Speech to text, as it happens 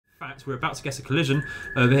fact, we're about to get a collision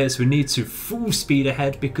over here, so we need to full speed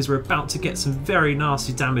ahead because we're about to get some very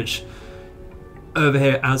nasty damage over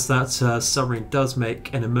here as that submarine does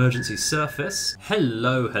make an emergency surface.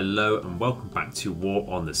 Hello, and welcome back to War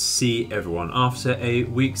on the Sea, everyone. After a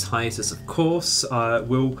week's hiatus, of course, I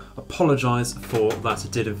will apologise for that. I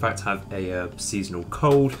did in fact have a seasonal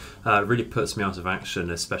cold. It really puts me out of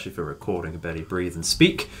action, especially for recording. I barely breathe and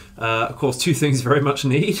speak. Of course, two things very much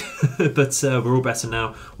need, but we're all better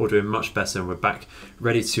now. We're doing much better, and we're back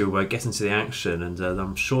ready to get into the action, and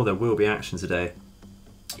I'm sure there will be action today.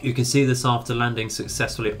 You can see this after landing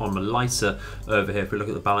successfully on Melita over here. If we look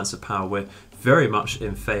at the balance of power, we're very much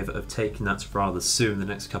in favour of taking that rather soon. The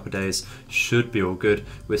next couple of days should be all good.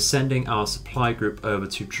 We're sending our supply group over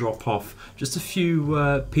to drop off just a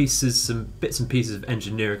few pieces, some bits and pieces of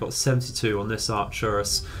engineering. Got 72 on this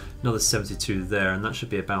Arcturus, another 72 there, and that should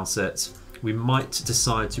be about it. We might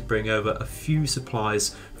decide to bring over a few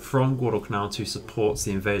supplies from Guadalcanal to support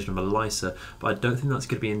the invasion of Melita, but I don't think that's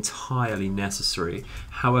going to be entirely necessary.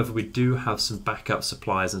 However, we do have some backup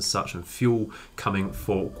supplies and such and fuel coming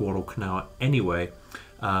for Guadalcanal anyway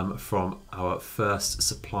from our first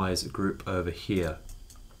supplies group over here.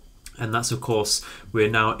 And that's, of course, we're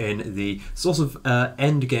now in the sort of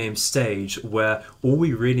end game stage where all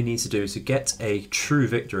we really need to do to get a true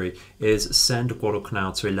victory is send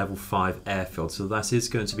Guadalcanal to a level 5 airfield. So that is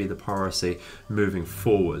going to be the priority moving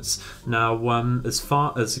forwards. Now, as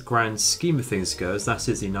far as the grand scheme of things goes, that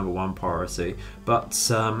is the #1 priority. But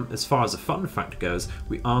as far as the fun factor goes,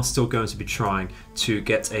 we are still going to be trying to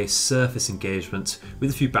get a surface engagement with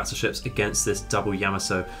a few battleships against this double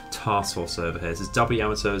Yamato task force over here. This is double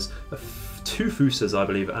Yamatos, 2 Fusas, I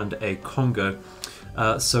believe, and a Congo.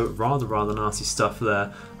 So rather nasty stuff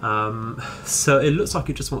there. So it looks like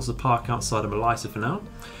it just wants to park outside of Melita for now.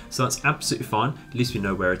 So that's absolutely fine. At least we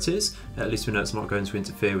know where it is. At least we know it's not going to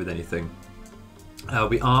interfere with anything.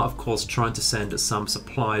 We are, of course, trying to send some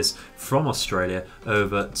supplies from Australia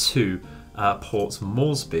over to Port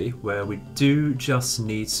Moresby, where we do just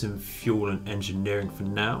need some fuel and engineering for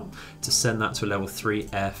now to send that to a level 3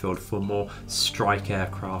 airfield for more strike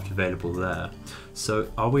aircraft available there. So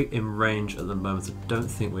are we in range at the moment? I don't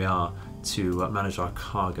think we are to manage our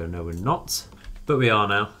cargo. No, we're not, but we are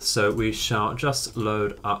now. So we shall just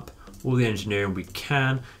load up all the engineering we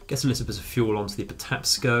can, get a little bit of fuel onto the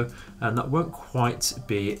Patapsco, and that won't quite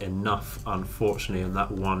be enough, unfortunately, on that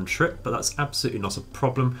one trip, but that's absolutely not a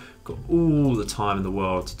problem. Got all the time in the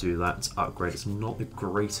world to do that upgrade. It's not the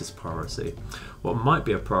greatest priority. What might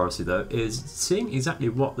be a priority, though, is seeing exactly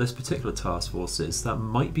what this particular task force is. That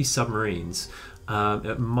might be submarines.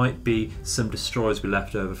 It might be some destroyers we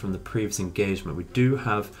left over from the previous engagement. We do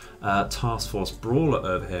have Task Force Brawler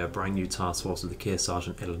over here, a brand new task force with the Kearsarge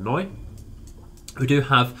in Illinois. We do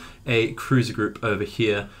have a cruiser group over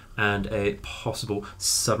here and a possible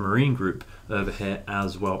submarine group over here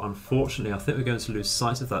as well. Unfortunately, I think we're going to lose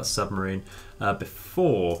sight of that submarine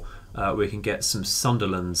before we can get some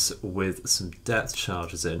Sunderlands with some depth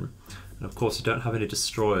charges in. And of course, we don't have any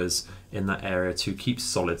destroyers in that area to keep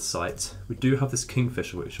solid sight. We do have this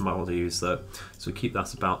Kingfisher, which we might want to use though, so we keep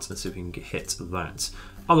that about and see if we can hit that.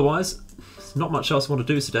 Otherwise, not much else I want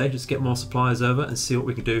to do today, just get more supplies over and see what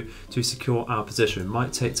we can do to secure our position. We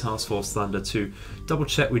might take Task Force Thunder to double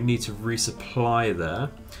check we need to resupply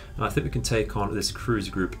there, and I think we can take on this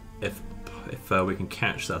cruiser group if we can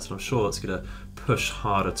catch that, and I'm sure that's going to push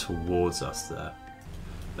harder towards us there.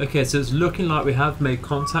 Okay, so it's looking like we have made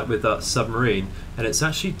contact with that submarine, and it's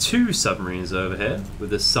actually 2 submarines over here with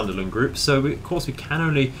this Sunderland group, so of course we can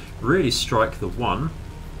only really strike the one.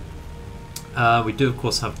 We do of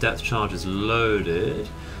course have depth charges loaded.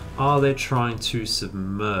 Are they trying to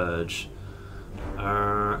submerge?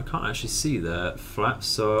 I can't actually see their flaps,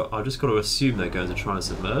 so I've just got to assume they're going to try and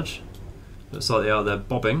submerge. Looks like they are. They're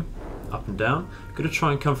bobbing up and down. Going to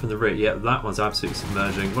try and come from the rear. Yeah, that one's absolutely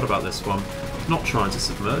submerging. What about this one? Not trying to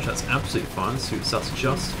submerge. That's absolutely fine. Suits us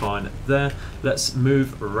just fine there. Let's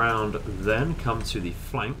move around then, come to the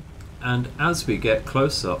flank. And as we get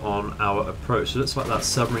closer on our approach, it looks like that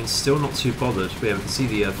submarine's still not too bothered. We can see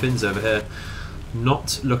the fins over here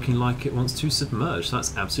not looking like it wants to submerge. So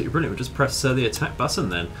that's absolutely brilliant. We'll just press the attack button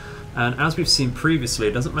then. And as we've seen previously,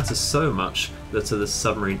 it doesn't matter so much that the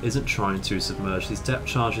submarine isn't trying to submerge. These depth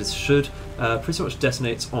charges should pretty much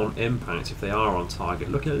detonate on impact if they are on target.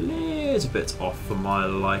 Looking a little bit off for my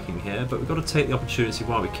liking here, but we've got to take the opportunity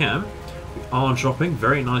while we can. We are dropping,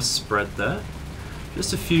 very nice spread there.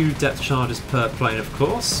 Just a few depth charges per plane, of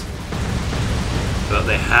course. But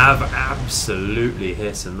they have absolutely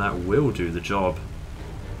hit, and that will do the job.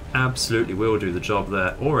 Absolutely will do the job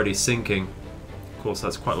there. Already sinking. Of course,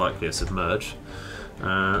 that's quite likely a submerge.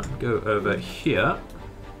 Go over here.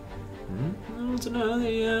 I don't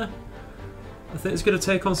know, I think it's going to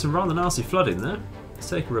take on some rather nasty flooding there. Let's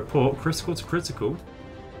take a report, critical to critical.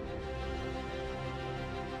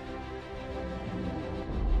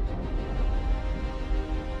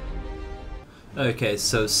 Okay,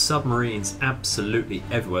 so submarines absolutely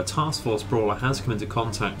everywhere. Task Force Brawler has come into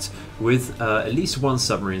contact with at least one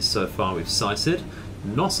submarine so far we've sighted.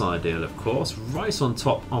 Not ideal, of course, right on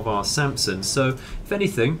top of our Samson. So, if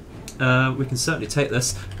anything, we can certainly take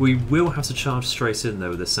this. We will have to charge straight in though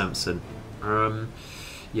with the Samson.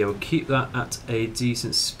 Yeah, we'll keep that at a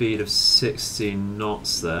decent speed of 16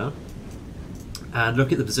 knots there. And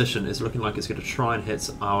look at the position, it's looking like it's going to try and hit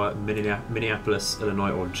our Minneapolis,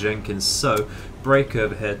 Illinois, or Jenkins. So, brake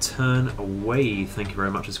over here, turn away, thank you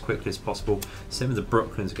very much, as quickly as possible. Same with the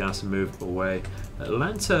Brooklyn's going to have to move away.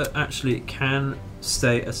 Atlanta actually can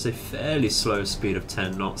stay at a fairly slow speed of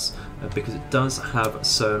 10 knots because it does have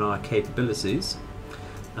sonar capabilities.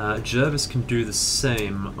 Jervis can do the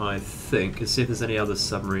same, I think. Let's see if there's any other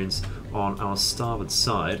submarines on our starboard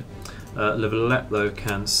side. Levelette, though,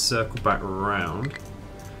 can circle back around.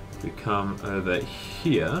 We come over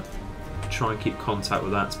here, try and keep contact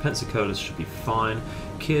with that. Pensacola should be fine.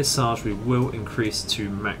 Kearsarge we will increase to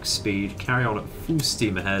max speed, carry on at full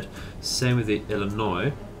steam ahead. Same with the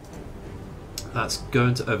Illinois. That's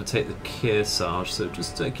going to overtake the Kearsarge, so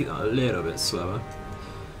just keep that a little bit slower.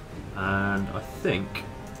 And I think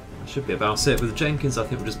that should be about it. With the Jenkins, I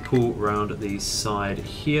think we'll just pull around the side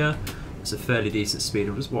here. It's a fairly decent speed,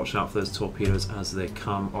 and just watch out for those torpedoes as they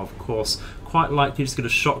come, of course. Quite likely just get a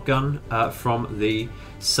shotgun from the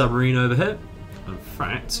submarine over here. In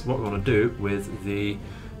fact, what we want to do with the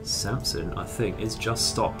Samson, I think, is just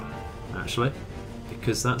stop, actually,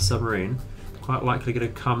 because that submarine quite likely going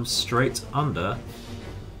to come straight under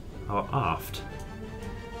our aft.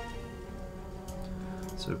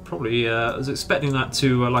 So probably, I was expecting that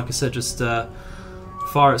to, like I said, just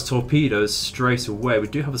fire its torpedoes straight away. We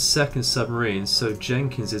do have a second submarine, so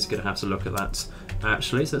Jenkins is going to have to look at that,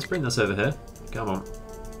 actually. So let's bring this over here. Come on.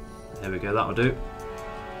 There we go, that'll do.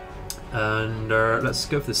 And let's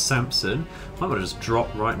go for the Samson. Might want to just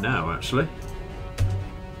drop right now, actually.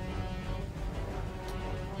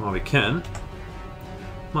 Well, we can.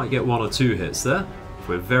 Might get one or two hits there, if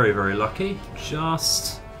we're very, very lucky.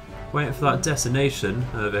 Just waiting for that detonation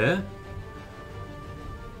over here.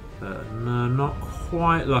 But no, not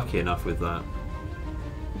quite lucky enough with that.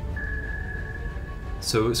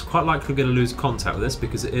 So it's quite likely we're going to lose contact with this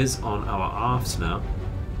because it is on our aft now.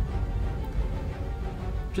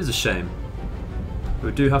 Which is a shame. But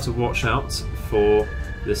we do have to watch out for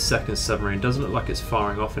this second submarine. Doesn't look like it's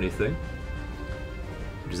firing off anything,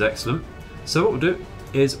 which is excellent. So what we'll do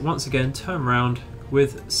is once again turn around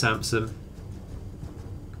with Samson.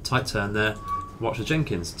 Tight turn there. Watch the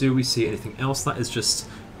Jenkins. Do we see anything else? That is just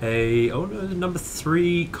a number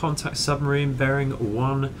 3 contact submarine bearing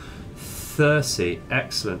 130.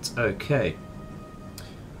 Excellent. Okay.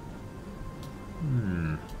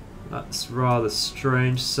 That's rather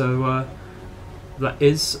strange. So that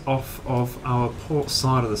is off of our port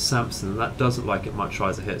side of the Samson, and that doesn't like it might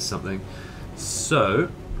try to hit something. So,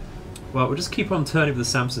 well, we'll just keep on turning with the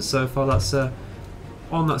Samson so far. That's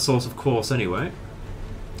on that sort of course anyway.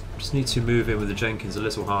 Just need to move in with the Jenkins a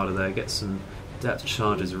little harder there, get some depth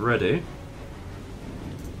charges ready.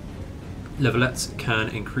 Levelette can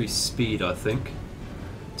increase speed, I think,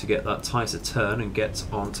 to get that tighter turn and get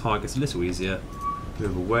on targets a little easier.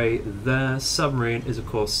 Move away there. Submarine is of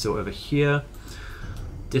course still over here.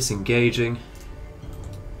 Disengaging.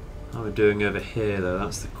 How are we doing over here though?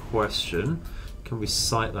 That's the question. Can we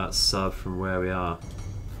sight that sub from where we are?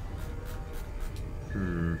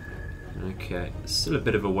 Okay, still a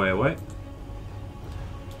bit of a way away.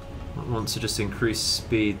 I want to just increase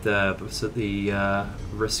speed there, but at the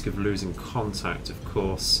risk of losing contact, of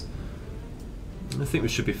course. I think we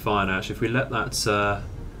should be fine actually. If we let that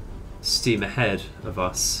steam ahead of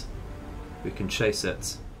us, we can chase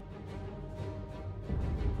it.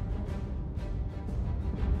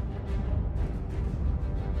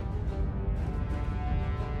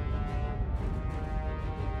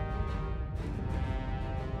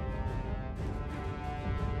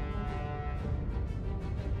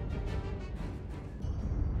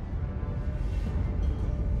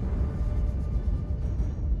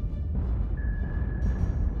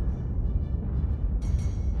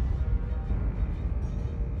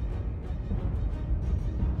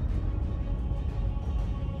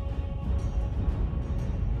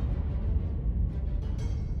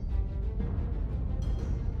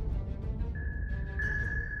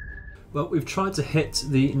 Well, we've tried to hit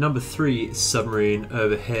the number 3 submarine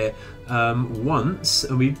over here once,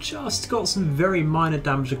 and we've just got some very minor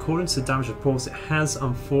damage. According to the damage reports, it has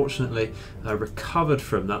unfortunately recovered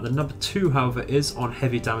from that. The number 2, however, is on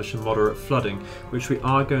heavy damage and moderate flooding, which we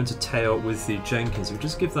are going to tail with the Jenkins. We'll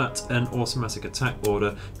just give that an automatic attack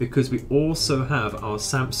order because we also have our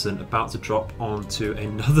Samson about to drop onto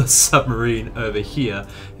another submarine over here.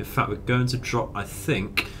 In fact, we're going to drop, I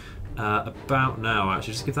think, about now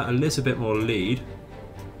actually. Just give that a little bit more lead.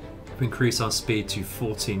 Increase our speed to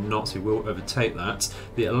 14 knots, we will overtake that.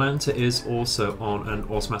 The Atlanta is also on an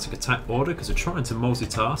automatic attack order because we're trying to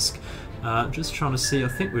multitask. Just trying to see, I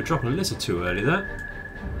think we're dropping a little too early there.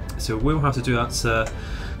 So we'll have to do that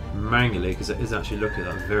manually because it is actually looking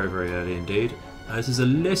at that very, very early indeed. This is a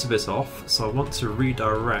little bit off, so I want to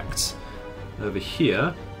redirect over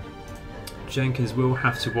here. Jenkins will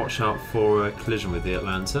have to watch out for a collision with the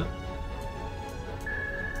Atlanta.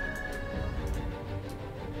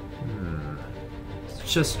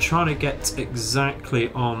 Just trying to get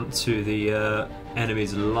exactly onto the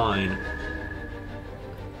enemy's line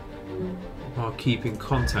while keeping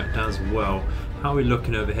contact as well. How are we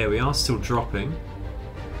looking over here? We are still dropping.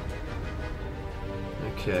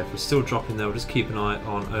 Okay, if we're still dropping there, we'll just keep an eye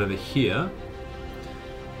on over here.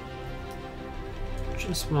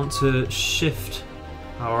 Just want to shift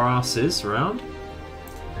our asses around.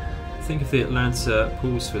 I think if the Atlanta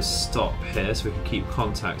pulls for a stop here so we can keep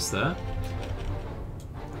contacts there.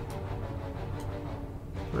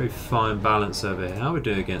 Very fine balance over here. How are we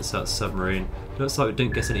doing against that submarine? Looks like we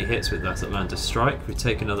didn't get any hits with that Atlanta strike. We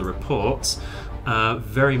take another report.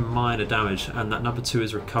 Very minor damage, and that number 2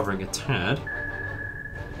 is recovering a tad.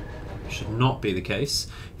 Should not be the case.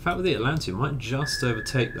 In fact, with the Atlanta, we might just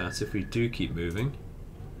overtake that if we do keep moving.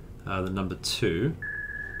 The number 2.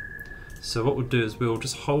 So what we'll do is we'll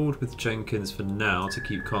just hold with Jenkins for now to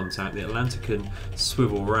keep contact. The Atlanta can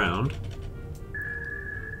swivel round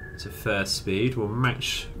to fair speed. We'll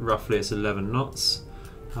match roughly at 11 knots.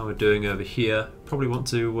 How we're doing over here. Probably want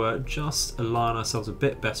to just align ourselves a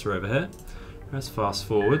bit better over here. Let's fast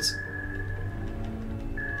forwards.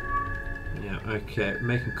 Yeah, okay,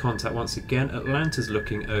 making contact once again. Atlanta's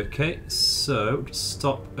looking okay, so just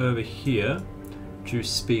stop over here.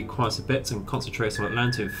 Reduce speed quite a bit and concentrate on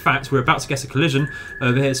Atlanta. In fact, we're about to get a collision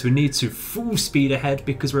over here, so we need to full speed ahead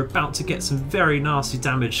because we're about to get some very nasty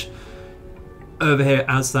damage over here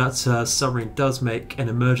as that submarine does make an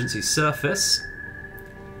emergency surface.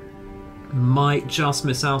 Might just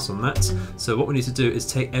miss out on that. So what we need to do is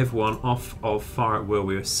take everyone off of fire at will.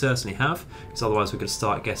 We certainly have, because otherwise we're going to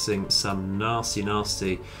start getting some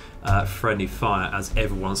nasty friendly fire as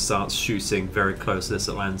everyone starts shooting very close to this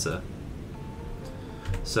Atlanta.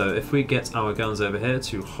 So if we get our guns over here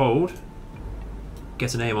to hold,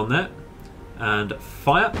 get an aim on that, and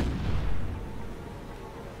fire.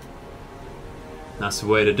 That's the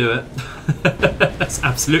way to do it. That's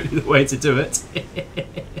absolutely the way to do it.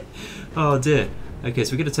 Oh dear. Okay,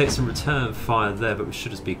 so we're going to take some return fire there, but we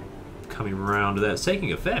should just be coming round there. It's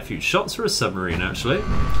taking a fair few shots for a submarine, actually.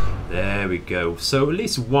 There we go. So at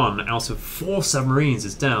least 1 out of 4 submarines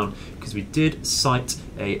is down, because we did sight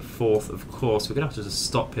a 4th, of course. We're going to have to just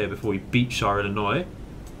stop here before we beach our Illinois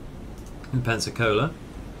in Pensacola.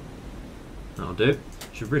 That'll do.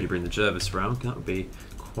 Should really bring the Jervis around. That would be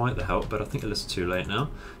quite the help, but I think a little too late now.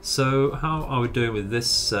 So how are we doing with this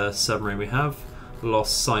submarine? We have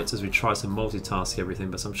lost sight as we try to multitask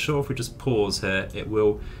everything, but I'm sure if we just pause here it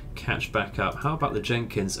will catch back up. How about the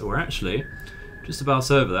Jenkins? We're actually just about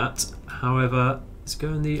over that, however it's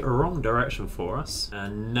going the wrong direction for us,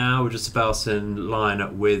 and now we're just about in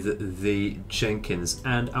line with the Jenkins,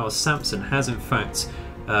 and our Samson has in fact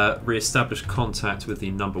re-established contact with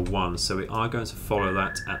the number 1, so we are going to follow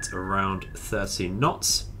that at around 13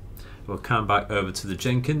 knots. We'll come back over to the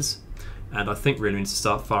Jenkins, and I think really we need to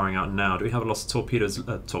start firing out now. Do we have a lot of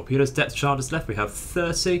torpedoes, depth charges left? We have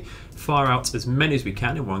 30. Fire out as many as we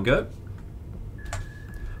can in one go.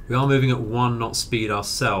 We are moving at 1 knot speed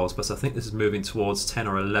ourselves, but I think this is moving towards 10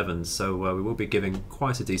 or 11, so we will be giving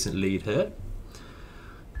quite a decent lead here.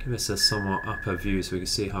 Give us a somewhat upper view so we can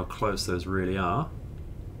see how close those really are.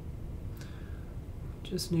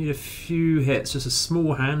 Just need a few hits, just a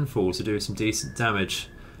small handful to do some decent damage.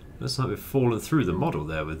 Looks like we've fallen through the model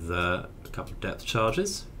there with a couple of depth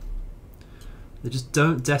charges. They just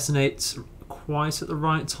don't detonate quite at the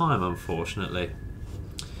right time, unfortunately.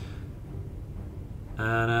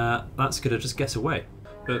 And that's going to just get away.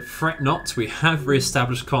 But fret not, we have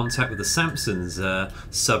re-established contact with the Samson's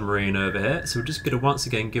submarine over here, so we're just going to once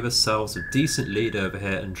again give ourselves a decent lead over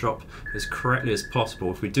here and drop as correctly as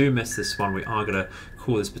possible. If we do miss this one, we are going to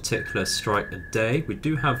call this particular strike a day. We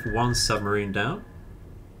do have 1 submarine down.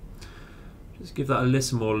 Just give that a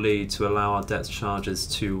little more lead to allow our depth charges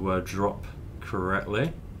to drop correctly.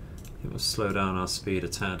 I think we'll slow down our speed a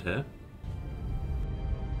tad here.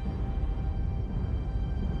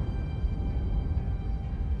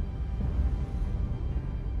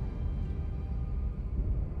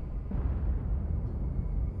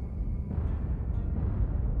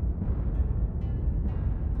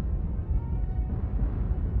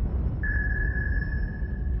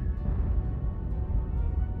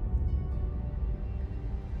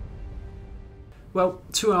 Well,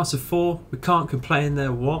 2 out of 4, we can't complain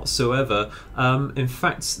there whatsoever. In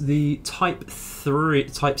fact, the Type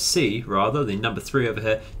C, rather, the number 3 over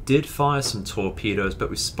here, did fire some torpedoes, but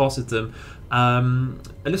we spotted them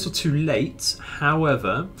a little too late.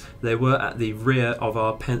 However, they were at the rear of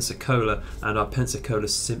our Pensacola, and our Pensacola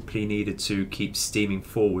simply needed to keep steaming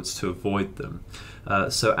forwards to avoid them.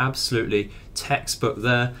 So absolutely textbook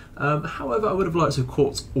there. However, I would have liked to have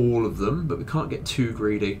caught all of them, but we can't get too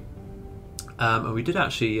greedy. And we did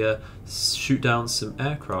actually shoot down some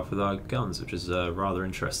aircraft with our guns, which is rather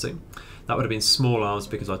interesting. That would have been small arms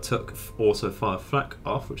because I took auto fire flak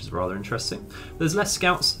off, which is rather interesting. There's less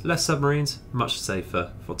scouts, less submarines, much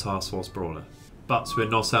safer for Task Force Brawler. But we're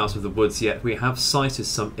not out of the woods yet. We have sighted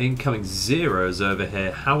some incoming Zeros over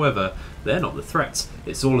here. However, they're not the threat.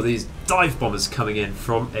 It's all of these dive bombers coming in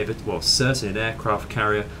from, well, certainly an aircraft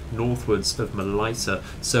carrier northwards of Melita.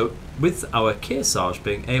 So with our Kearsarge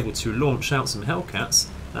being able to launch out some Hellcats,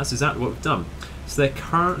 that's exactly what we've done. So they're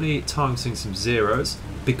currently targeting some Zeros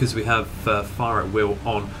because we have fire at will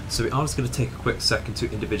on. So we are just going to take a quick second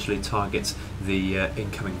to individually target the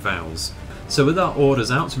incoming Vals. So with our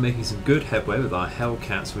orders out, we're making some good headway with our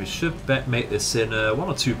Hellcats. We should make this in 1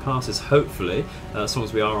 or 2 passes, hopefully, as long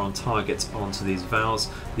as we are on target onto these Vals.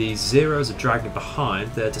 The Zeros are dragging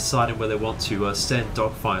behind. They're deciding whether they want to stay in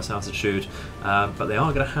dogfight altitude, but they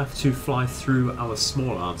are going to have to fly through our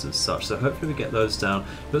small arms as such, so hopefully we get those down.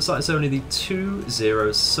 Looks like it's only the 2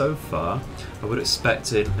 Zeros so far. I would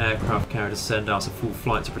expect an aircraft carrier to send out a full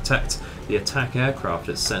flight to protect the attack aircraft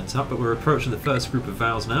it's sent up, but we're approaching the first group of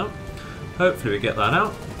Vals now. Hopefully we get that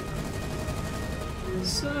out.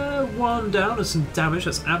 So 1 down and some damage,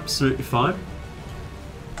 that's absolutely fine.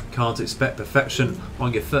 Can't expect perfection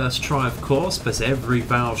on your first try, of course, but every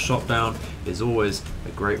Val shot down is always a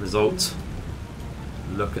great result.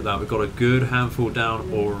 Look at that, we've got a good handful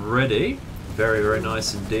down already. Very, very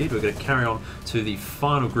nice indeed. We're going to carry on to the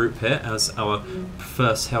final group here as our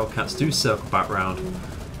first Hellcats do circle back round.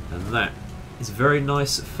 And that is a very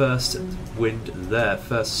nice first wind there,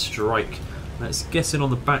 first strike. Let's get in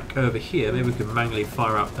on the back over here. Maybe we can manually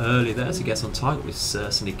fire out early there to get on target. We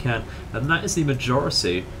certainly can. And that is the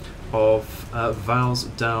majority of Vals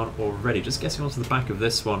down already. Just getting onto the back of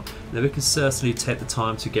this one. Then we can certainly take the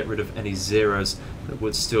time to get rid of any Zeros that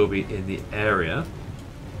would still be in the area.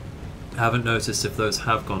 I haven't noticed if those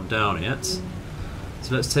have gone down yet.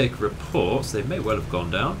 So let's take reports. They may well have gone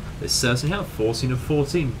down. They certainly have, 14 of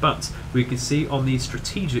 14, but we can see on the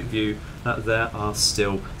strategic view that there are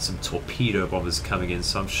still some torpedo bombers coming in,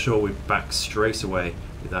 so I'm sure we're back straight away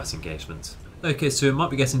with that engagement. Okay, so we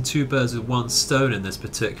might be getting 2 birds with 1 stone in this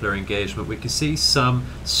particular engagement. We can see some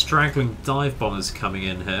straggling dive bombers coming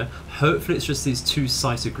in here. Hopefully it's just these 2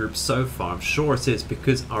 sighted groups so far. I'm sure it is,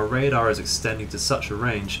 because our radar is extending to such a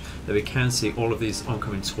range that we can see all of these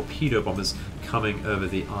oncoming torpedo bombers coming over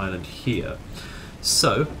the island here.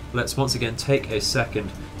 So let's once again take a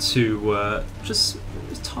second to just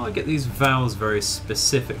target these Vals very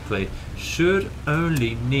specifically. Should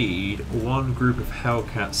only need 1 group of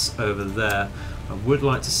Hellcats over there. I would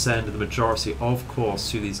like to send the majority, of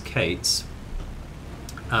course, to these Kates.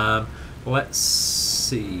 Let's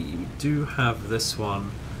see, we do have this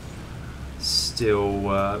one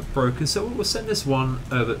still broken, so we'll send this one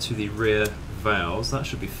over to the rear Vals. That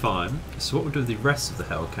should be fine. So what we'll do with the rest of the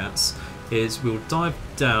Hellcats is we'll dive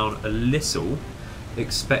down a little,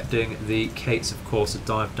 expecting the Kates, of course, to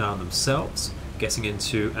dive down themselves, getting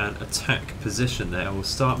into an attack position there. We'll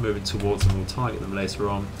start moving towards them, we'll target them later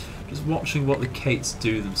on. Just watching what the Kates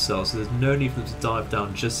do themselves, so there's no need for them to dive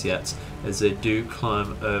down just yet as they do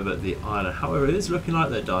climb over the island. However, it is looking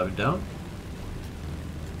like they're diving down.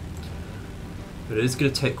 But it is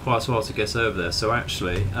going to take quite a while to get over there, so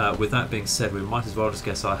actually, with that being said, we might as well just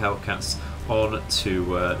get our Hellcats on to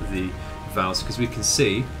the Vals, because we can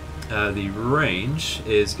see the range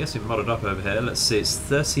is getting muddled up over here. Let's see, it's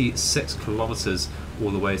 36 kilometers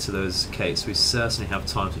all the way to those Kates. We certainly have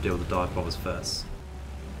time to deal with the dive bombers first.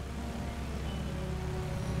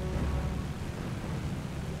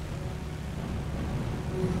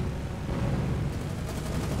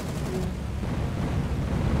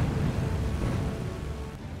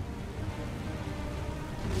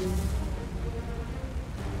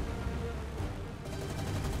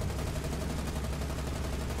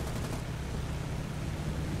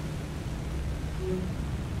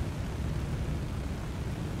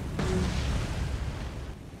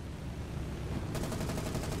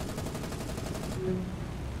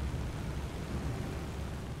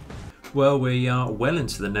 Well, we are well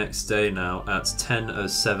into the next day now at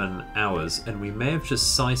 10:07 hours, and we may have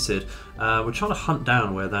just sighted, we're trying to hunt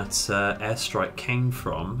down where that airstrike came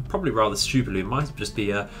from. Probably rather stupidly, it might just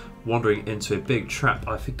be wandering into a big trap.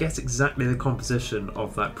 I forget exactly the composition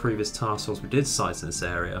of that previous task force we did sight in this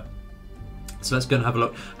area. So let's go and have a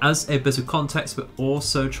look as a bit of context, but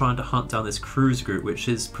also trying to hunt down this cruise group, which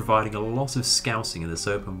is providing a lot of scouting in this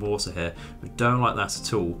open water here. We don't like that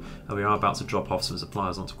at all, and we are about to drop off some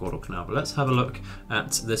supplies onto Guadalcanal. But let's have a look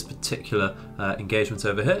at this particular engagement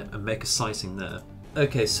over here and make a sighting there.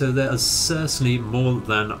 Okay, so there is certainly more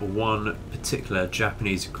than one particular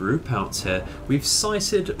Japanese group out here. We've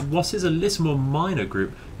sighted what is a little more minor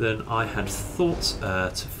group than I had thought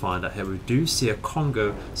to find out here. We do see a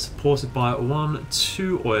Congo supported by 1,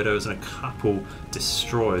 2 Oidos and a couple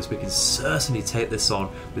destroyers. We can certainly take this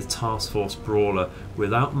on with Task Force Brawler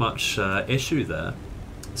without much issue there.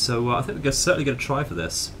 So I think we're certainly going to try for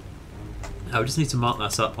this. We just need to mark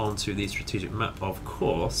that up onto the strategic map, of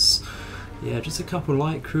course. Yeah, just a couple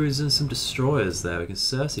light cruisers and some destroyers there. We can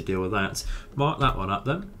certainly deal with that. Mark that one up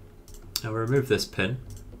then. And we'll remove this pin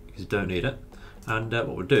because we don't need it. And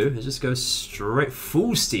what we'll do is just go straight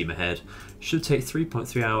full steam ahead. Should take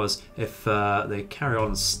 3.3 hours if they carry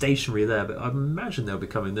on stationary there, but I imagine they'll be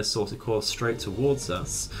coming this sort of course straight towards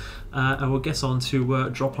us. And we'll get on to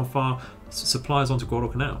drop off our supplies onto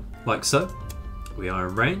Guadalcanal. Like so. We are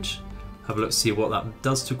in range. Have a look, see what that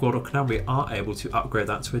does to Guadalcanal. We are able to upgrade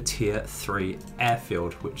that to a tier 3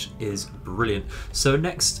 airfield, which is brilliant. So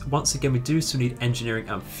next, once again, we do still need engineering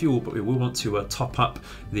and fuel, but we will want to top up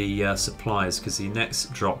the supplies, because the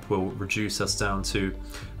next drop will reduce us down to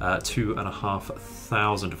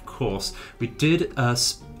 2,500, of course. We did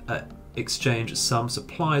exchange some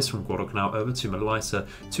supplies from Guadalcanal over to Melita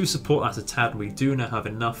to support that a tad. We do now have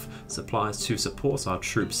enough supplies to support our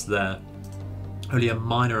troops there. Only a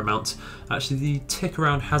minor amount. Actually, the tick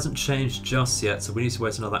around hasn't changed just yet, so we need to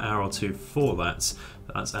wait another hour or two for that.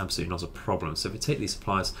 But that's absolutely not a problem. So if we take these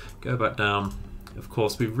supplies, go back down, of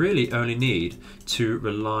course, we really only need to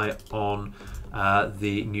rely on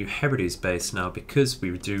the New Hebrides base now, because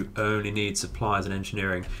we do only need supplies and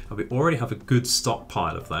engineering, and we already have a good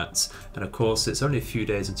stockpile of that. And of course, it's only a few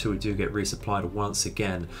days until we do get resupplied once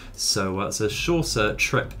again. So it's a shorter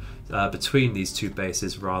trip between these two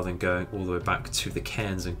bases rather than going all the way back to the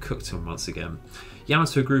Cairns and Cooktown once again.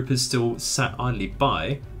 Yamato Group is still sat idly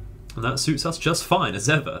by, and that suits us just fine as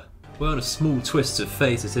ever. Well, in a small twist of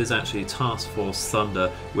fate, it is actually Task Force Thunder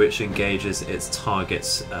which engages its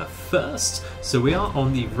targets first. So we are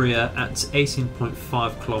on the rear at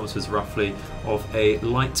 18.5 kilometers roughly of a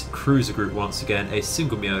light cruiser group once again, a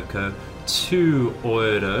single Miyoko, 2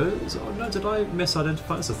 Oidos. Oh no, did I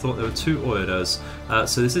misidentify this? I thought there were 2 Oidos.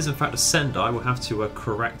 So this is in fact a Sendai. We'll have to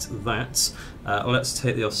correct that. Let's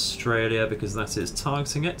take the Australia because that is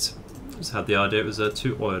targeting it. Just had the idea it was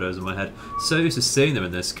 2 Oidos in my head. So used to seeing them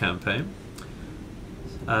in this campaign.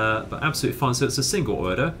 But absolutely fine. So it's a single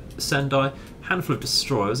Oido, Sendai, handful of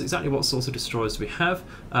destroyers. Exactly what sorts of destroyers do we have?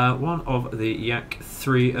 One of the Yak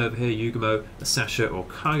 3 over here, Yugamo, Sasha or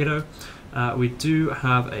Kagero. We do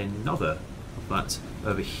have another of that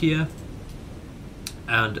over here,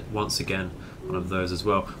 and once again one of those as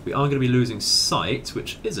well. We are going to be losing sight,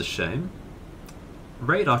 which is a shame.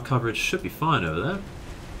 Radar coverage should be fine over there.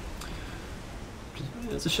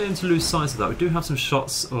 It's a shame to lose sight of that. We do have some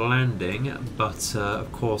shots landing, but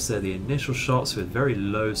of course they're the initial shots with very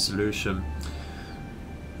low solution.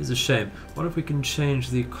 It's a shame. What if we can change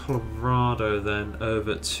the Colorado then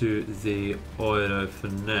over to the Oido for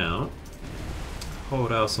now?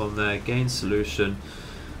 Hold out on there, gain solution.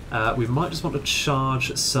 We might just want to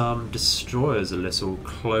charge some destroyers a little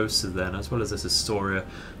closer then, as well as this Astoria.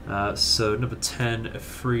 So number 10,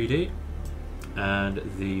 Freedy, and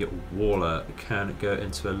the Waller can go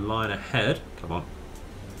into a line ahead. Come on,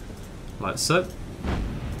 like so.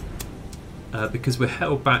 Because we're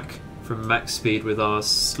held back from max speed with our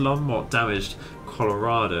somewhat damaged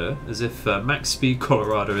Colorado, as if max speed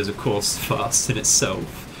Colorado is of course fast in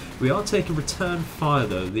itself. We are taking return fire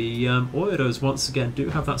though. The Oidos once again do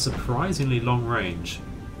have that surprisingly long range,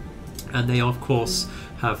 and they of course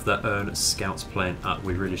have their own scouts plane up.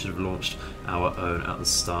 We really should have launched our own at the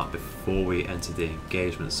start before we entered the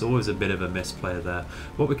engagement. It's always a bit of a misplay there.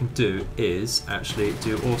 What we can do is actually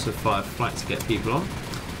do auto fire flak to get people on.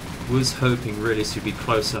 was hoping really to be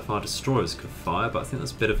close enough our destroyers could fire, but I think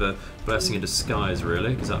that's a bit of a blessing in disguise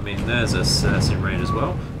really, because that means there's a certain rain as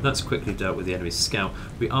well. That's quickly dealt with the enemy scout.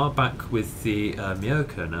 We are back with the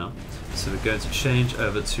Myoko now, so we're going to change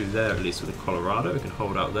over to there, at least with the Colorado. We can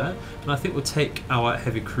hold out there, and I think we'll take our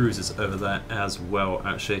heavy cruisers over there as well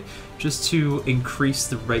actually, just to increase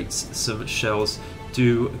the rates some shells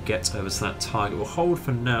do get over to that target. We'll hold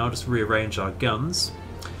for now, just rearrange our guns.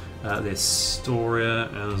 The Astoria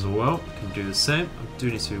as well can do the same. I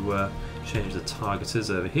do need to change the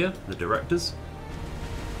targeters over here, the directors.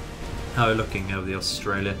 How are we looking over the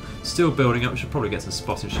Australia? Still building up. We should probably get some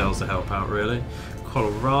spotting shells to help out really.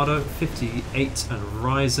 Colorado 58 and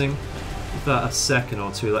rising. Give that a second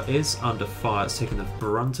or two. That is under fire. It's taking the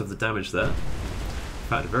brunt of the damage there. In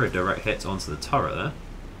fact, a very direct hit onto the turret there.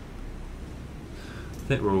 I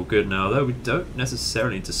think we're all good now though. We don't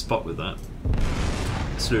necessarily need to spot with that.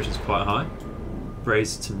 Solution's quite high.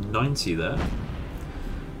 Raised to 90 there.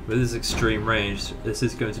 With this extreme range, this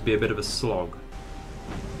is going to be a bit of a slog.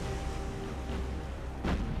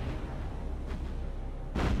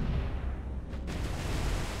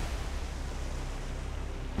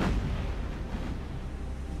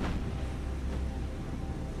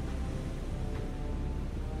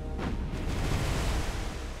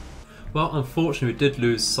 Well, unfortunately we did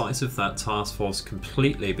lose sight of that task force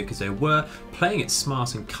completely because they were playing it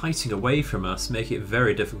smart and kiting away from us, making it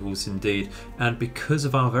very difficult indeed. And because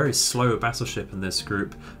of our very slow battleship in this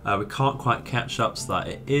group, we can't quite catch up to that.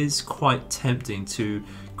 It is quite tempting to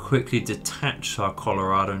quickly detach our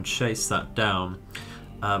Colorado and chase that down.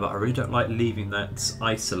 But I really don't like leaving that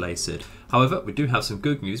isolated. However, we do have some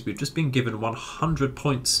good news. We've just been given 100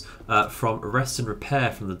 points from rest and repair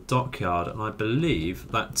from the dockyard, and I believe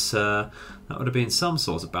that that would have been some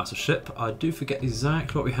sort of battleship. I do forget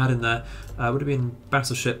exactly what we had in there. Would have been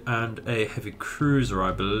battleship and a heavy cruiser,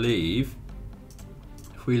 I believe.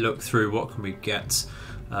 If we look through, what can we get?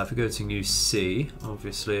 If we go to New Sea,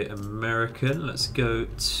 obviously American. Let's go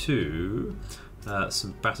to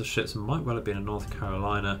some battleships. It might well have been in North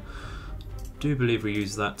Carolina. I do believe we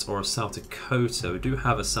use that, or a South Dakota. We do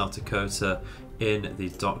have a South Dakota in the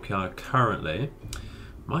dockyard currently.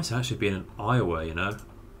 Might actually be in an Iowa, you know.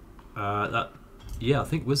 Yeah, I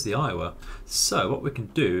think it was the Iowa. So what we can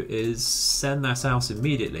do is send that out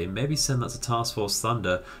immediately. Maybe send that to Task Force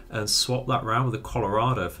Thunder and swap that round with the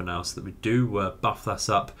Colorado for now, so that we do buff that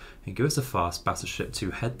up and give us a fast battleship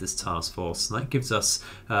to head this task force. And that gives us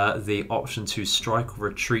the option to strike or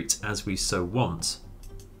retreat as we so want.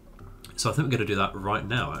 So I think we're going to do that right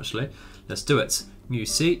now actually. Let's do it. New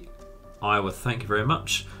Sea, Iowa, thank you very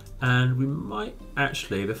much. And we might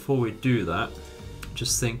actually, before we do that,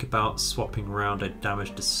 just think about swapping around a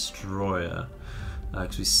damaged destroyer,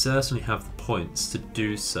 because we certainly have the points to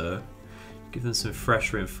do so. Give them some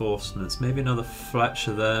fresh reinforcements, maybe another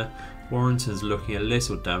Fletcher there. Warrington's looking a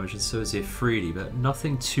little damaged, and so is the Afridi, but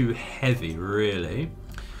nothing too heavy really.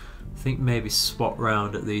 I think maybe swap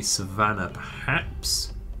round at the Savannah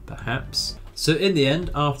perhaps. So in the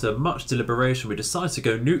end, after much deliberation, we decided to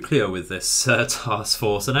go nuclear with this task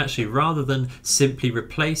force, and actually rather than simply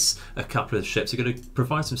replace a couple of ships, we're going to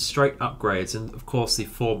provide some straight upgrades in, of course, the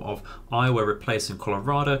form of Iowa replacing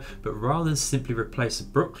Colorado, but rather than simply replace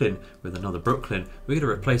Brooklyn with another Brooklyn, we're going to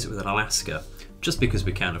replace it with an Alaska. Just because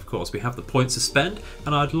we can, of course. We have the points to spend,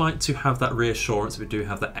 and I'd like to have that reassurance we do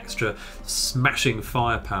have that extra smashing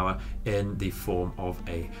firepower in the form of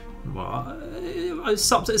a, well,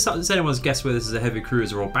 it's anyone's guess whether this is a heavy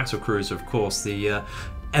cruiser or battle cruiser. Of course, the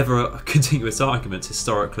ever continuous argument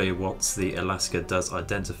historically what the Alaska does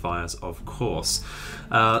identify as, of course.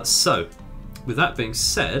 So, with that being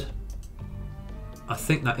said, I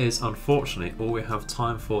think that is unfortunately all we have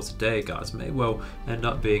time for today, guys. May well end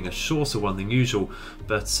up being a shorter one than usual,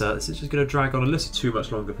 but this is just going to drag on a little too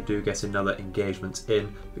much longer if we do get another engagement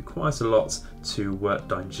in. But quite a lot to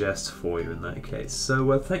digest for you in that case.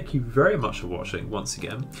 So thank you very much for watching once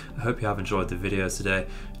again. I hope you have enjoyed the video today,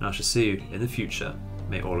 and I shall see you in the future.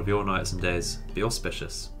 May all of your nights and days be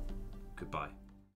auspicious. Goodbye.